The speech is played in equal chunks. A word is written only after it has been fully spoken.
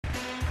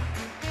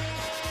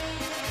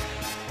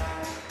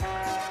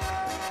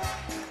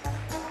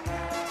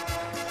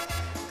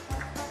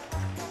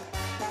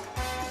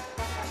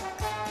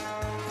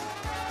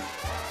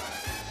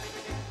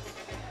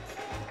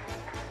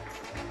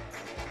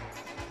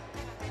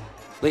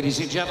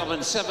Ladies and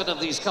gentlemen, 7 of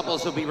these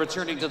couples will be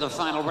returning to the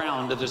final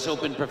round of this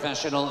Open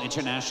Professional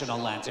International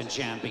Latin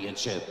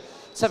Championship.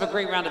 Let's have a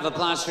great round of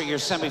applause for your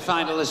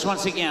semifinalists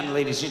once again,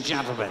 ladies and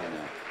gentlemen.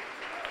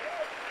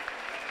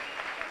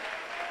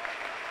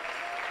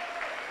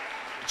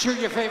 Cheer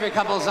your favorite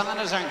couples on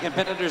as our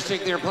competitors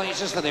take their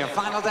places for their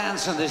final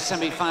dance in this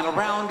semifinal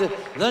round,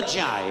 the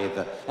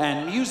Jive.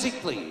 And music,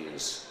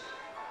 please.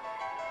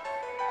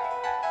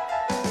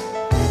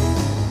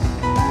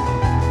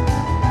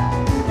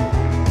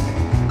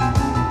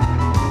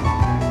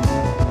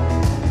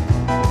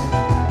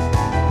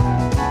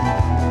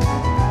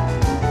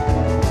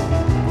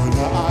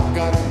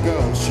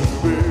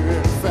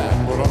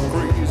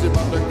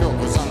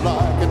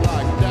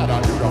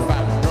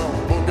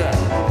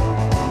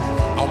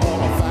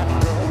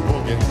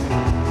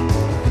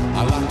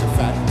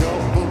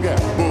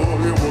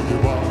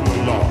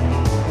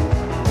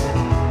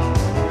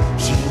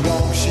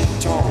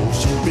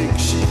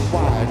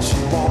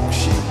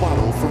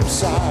 From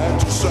side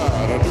to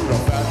side, I do the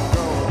fat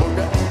girl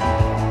boogie.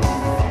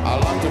 I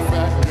like the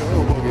fat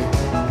girl boogie.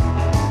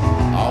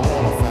 I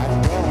want a fat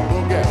girl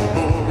boogie,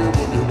 boogie,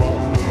 boogie,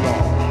 rock the law.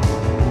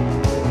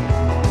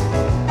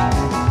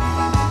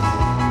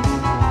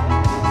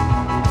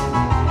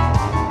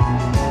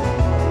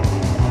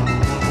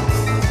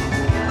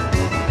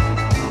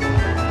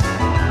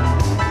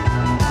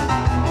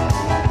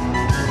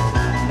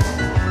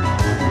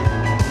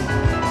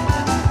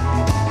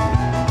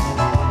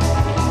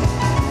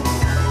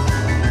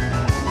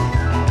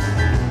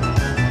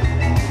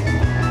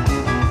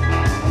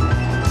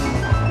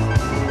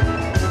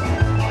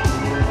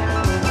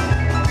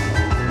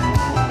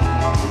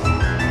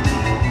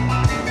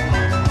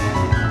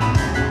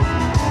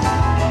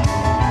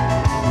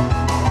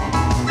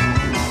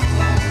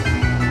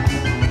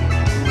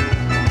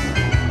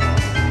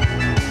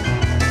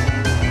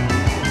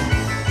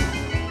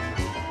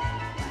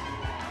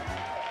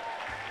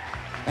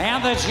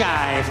 And the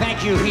Jive.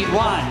 Thank you, Heat 1.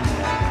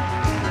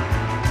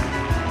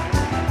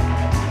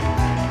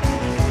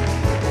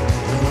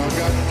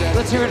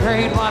 Let's hear it for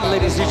Heat 1,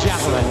 ladies and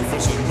gentlemen.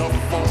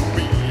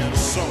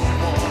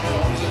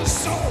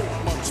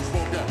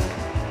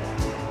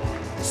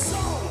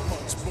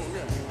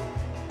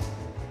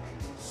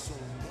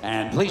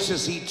 And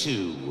places Heat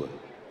 2.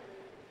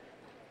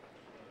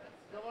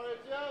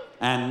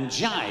 And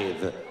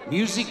Jive.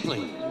 Music,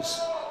 please.